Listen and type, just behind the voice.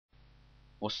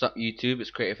What's up YouTube, it's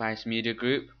Creative Ice Media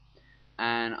Group,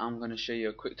 and I'm going to show you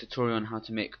a quick tutorial on how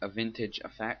to make a vintage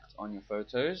effect on your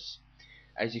photos.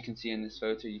 As you can see in this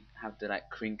photo, you have the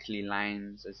crinkly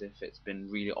lines as if it's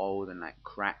been really old and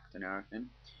cracked and everything.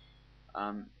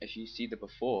 If you see the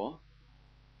before,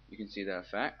 you can see the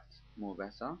effect more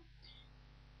better.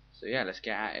 So yeah, let's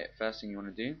get at it. First thing you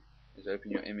want to do is open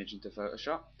your image into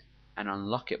Photoshop and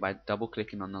unlock it by double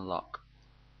clicking on the lock.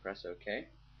 Press OK.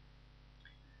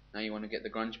 Now you want to get the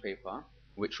grunge paper,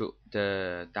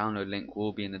 the download link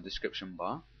will be in the description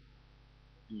bar.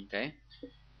 Okay,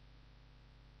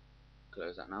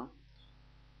 close that now,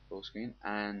 full screen,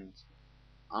 and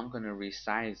I'm going to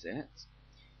resize it.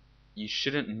 You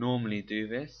shouldn't normally do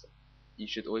this. You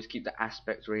should always keep the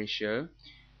aspect ratio,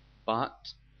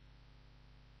 but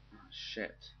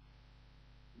there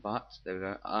we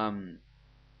go.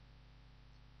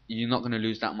 You're not going to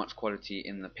lose that much quality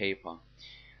in the paper.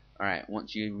 Alright,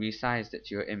 once you resized it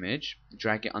to your image,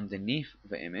 drag it underneath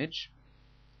the image,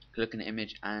 click on the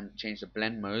image and change the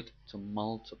blend mode to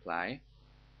multiply.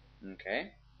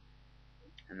 Okay,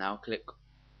 and now click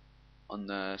on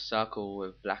the circle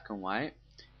with black and white,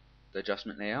 the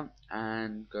adjustment layer,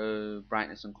 and go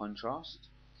brightness and contrast,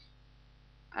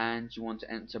 and you want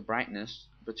to enter brightness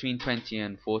between 20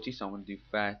 and 40, so I'm going to do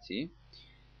 30,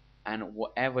 and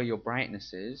whatever your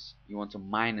brightness is, you want to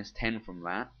minus 10 from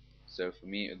that. So for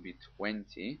me it would be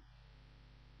 20,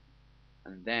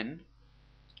 and then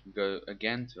go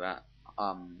again to that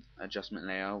adjustment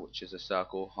layer, which is a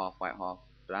circle, half white half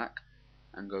black,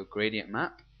 and go gradient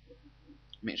map.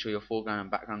 Make sure your foreground and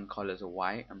background colors are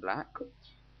white and black.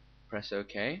 Press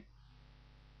OK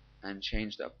and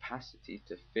change the opacity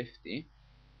to 50,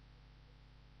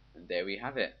 and there we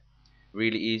have it.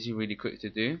 Really easy, really quick to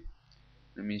do.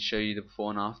 Let me show you the before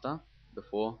and after.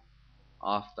 Before,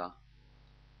 after.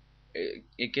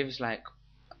 It gives like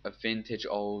a vintage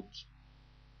old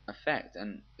effect,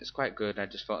 and it's quite good. I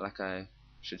just felt like I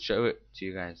should show it to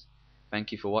you guys.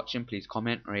 Thank you for watching. Please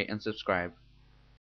comment, rate and subscribe.